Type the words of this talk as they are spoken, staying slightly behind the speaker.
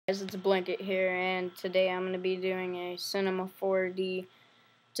Guys, it's Blanket here, and today I'm going to be doing a Cinema 4D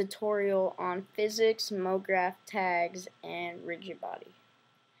tutorial on physics, MoGraph tags, and rigid body.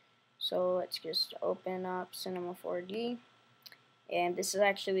 So let's just open up Cinema 4D, and this is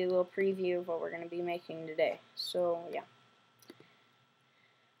actually a little preview of what we're going to be making today. So yeah,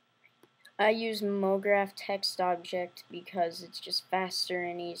 I use MoGraph text object because it's just faster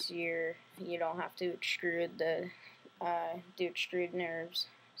and easier. You don't have to extrude do extrude nerves.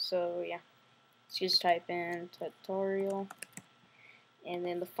 So yeah. Let's just type in tutorial, and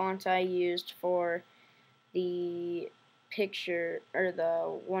then the font I used for the picture, or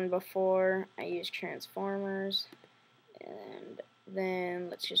the one before, I used Transformers, and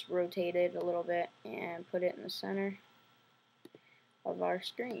then let's just rotate it a little bit and put it in the center of our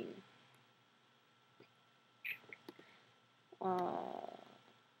screen. Alright,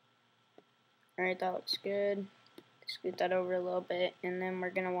 that looks good. Scoot that over a little bit, and then we're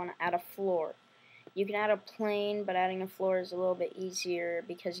going to want to add a floor. You can add a plane, but adding a floor is a little bit easier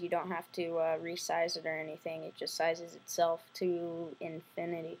because you don't have to resize it or anything. It just sizes itself to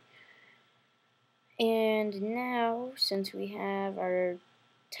infinity. And now, since we have our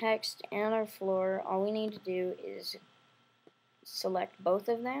text and our floor, all we need to do is select both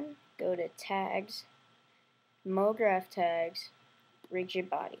of them, go to Tags, MoGraph Tags, Rigid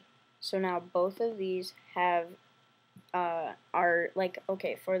Body. So now both of these have are like,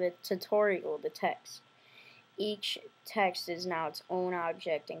 okay, for the tutorial, the text, each text is now its own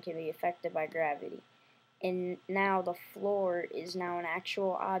object and can be affected by gravity. And now the floor is now an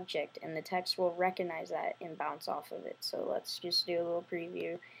actual object, and the text will recognize that and bounce off of it. So let's just do a little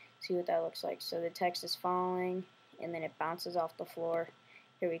preview, see what that looks like. So the text is falling, and then it bounces off the floor.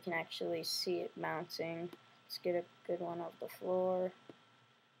 Here we can actually see it bouncing. Let's get a good one of the floor.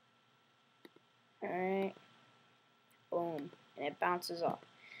 Alright. Boom. And it bounces off.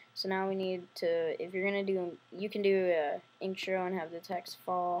 So now we need to, if you're going to do, you can do a intro and have the text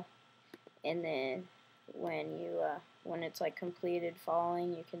fall, and then when it's like completed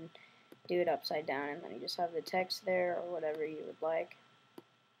falling, you can do it upside down, and then you just have the text there or whatever you would like.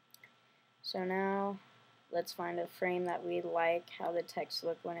 So now let's find a frame that we like how the text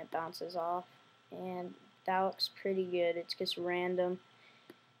look when it bounces off, and that looks pretty good. It's just random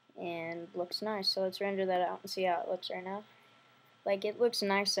and looks nice. So let's render that out and see how it looks right now. Like, it looks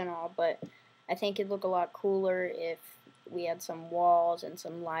nice and all, but I think it'd look a lot cooler if we had some walls and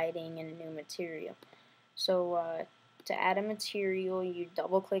some lighting and a new material. So to add a material, you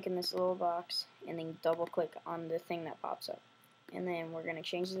double click in this little box, and then double click on the thing that pops up. And then we're going to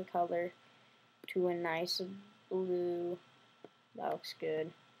change the color to a nice blue. That looks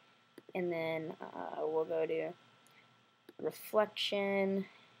good. And then we'll go to reflection.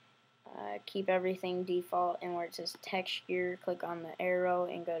 Keep everything default, and where it says texture, click on the arrow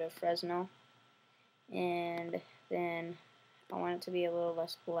and go to Fresnel, and then I want it to be a little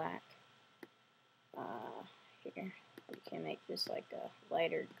less black. Here we can make this like a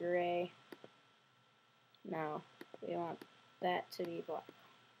lighter gray. No, we want that to be black.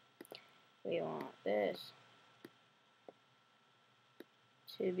 We want this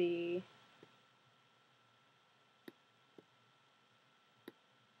to be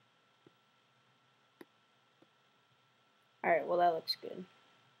alright, well that looks good.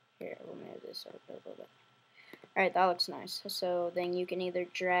 Here, we'll move this up a little bit. Alright, that looks nice. So then you can either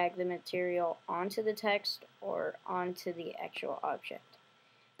drag the material onto the text or onto the actual object.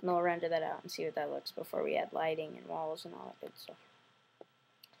 And we'll render that out and see what that looks before we add lighting and walls and all that good stuff.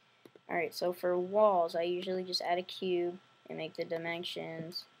 Alright, so for walls, I usually just add a cube and make the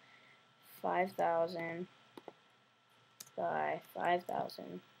dimensions 5,000 by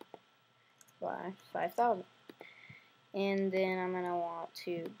 5,000 by 5,000. And then I'm going to want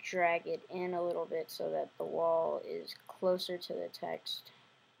to drag it in a little bit so that the wall is closer to the text.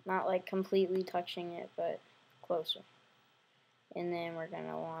 Not like completely touching it, but closer. And then we're going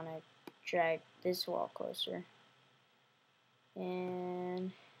to want to drag this wall closer.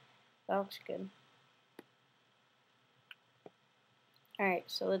 And that looks good. Alright,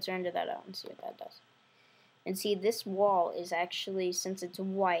 so let's render that out and see what that does. And see, this wall is actually, since it's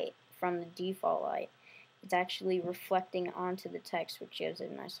white from the default light, it's actually reflecting onto the text, which gives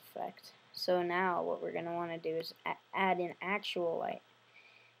it a nice effect. So now what we're going to want to do is add an actual light.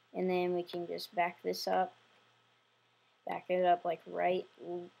 And then we can just back this up, back it up like right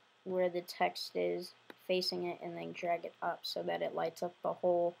where the text is, facing it, and then drag it up so that it lights up the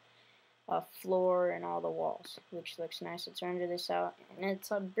whole floor and all the walls, which looks nice. Let's render this out. And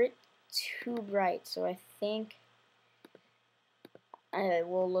it's a bit too bright, so I think it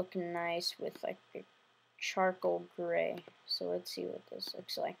will look nice with like a charcoal gray. So let's see what this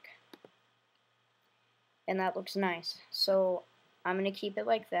looks like. And that looks nice. So I'm going to keep it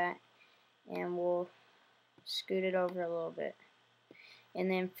like that, and we'll scoot it over a little bit. And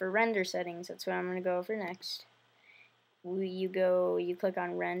then for render settings, that's what I'm going to go over next. You click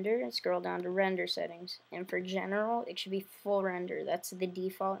on render and scroll down to render settings. And for general, it should be full render. That's the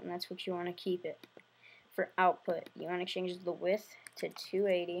default, and that's what you want to keep it. For output, you want to change the width to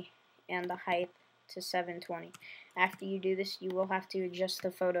 280 and the height to 720. After you do this, you will have to adjust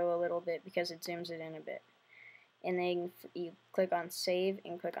the photo a little bit because it zooms it in a bit. And then you click on save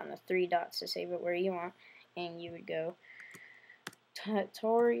and click on the 3 dots to save it where you want. And you would go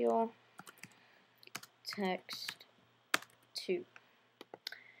tutorial text 2.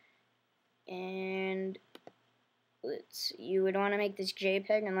 And you would want to make this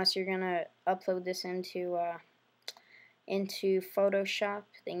JPEG unless you're gonna upload this into Photoshop.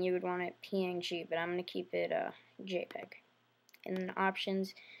 Then you would want it PNG, but I'm gonna keep it JPEG. And then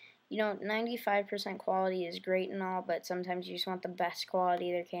options, 95% quality is great and all, but sometimes you just want the best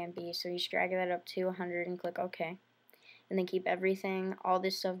quality there can be. So you just drag that up to 100 and click OK. And then keep everything, all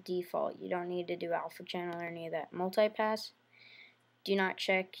this stuff default. You don't need to do alpha channel or any of that. Multipass, do not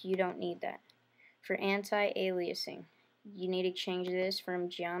check. You don't need that. For anti-aliasing, you need to change this from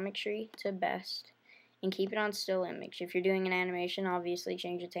geometry to best and keep it on still image. If you're doing an animation, obviously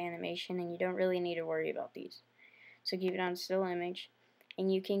change it to animation, and you don't really need to worry about these. So keep it on still image.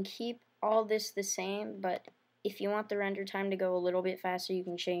 And you can keep all this the same, but if you want the render time to go a little bit faster, you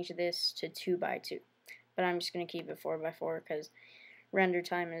can change this to 2x2. But I'm just going to keep it 4x4 because render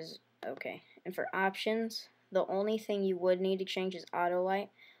time is okay. And for options, the only thing you would need to change is auto light,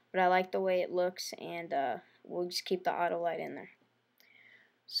 but I like the way it looks, and we'll just keep the auto light in there.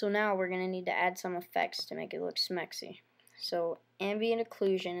 So now we're going to need to add some effects to make it look smexy. So ambient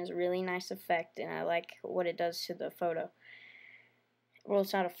occlusion is a really nice effect, and I like what it does to the photo. Well,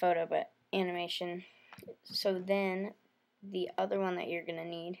 it's not a photo, but animation. So then the other one that you're going to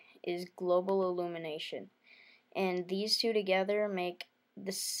need is global illumination. And these two together make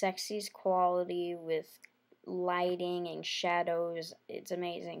the sexiest quality with lighting and shadows. It's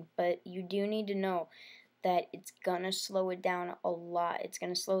amazing. But you do need to know that it's going to slow it down a lot. It's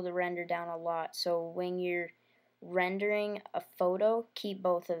going to slow the render down a lot. So when you're rendering a photo, keep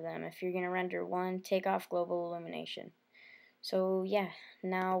both of them. If you're going to render one, take off global illumination. So yeah,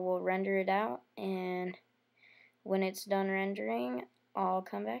 now we'll render it out, and when it's done rendering, I'll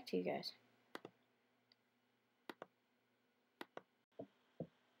come back to you guys.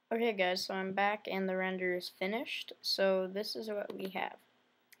 Okay guys, so I'm back and the render is finished. So this is what we have.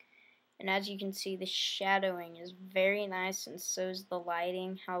 And as you can see, the shadowing is very nice, and so is the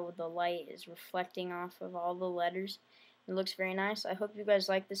lighting, how the light is reflecting off of all the letters. It looks very nice. I hope you guys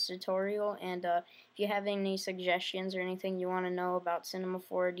like this tutorial, and if you have any suggestions or anything you want to know about Cinema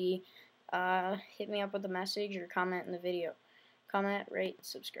 4D, hit me up with a message or comment in the video. Comment, rate,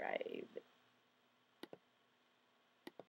 subscribe.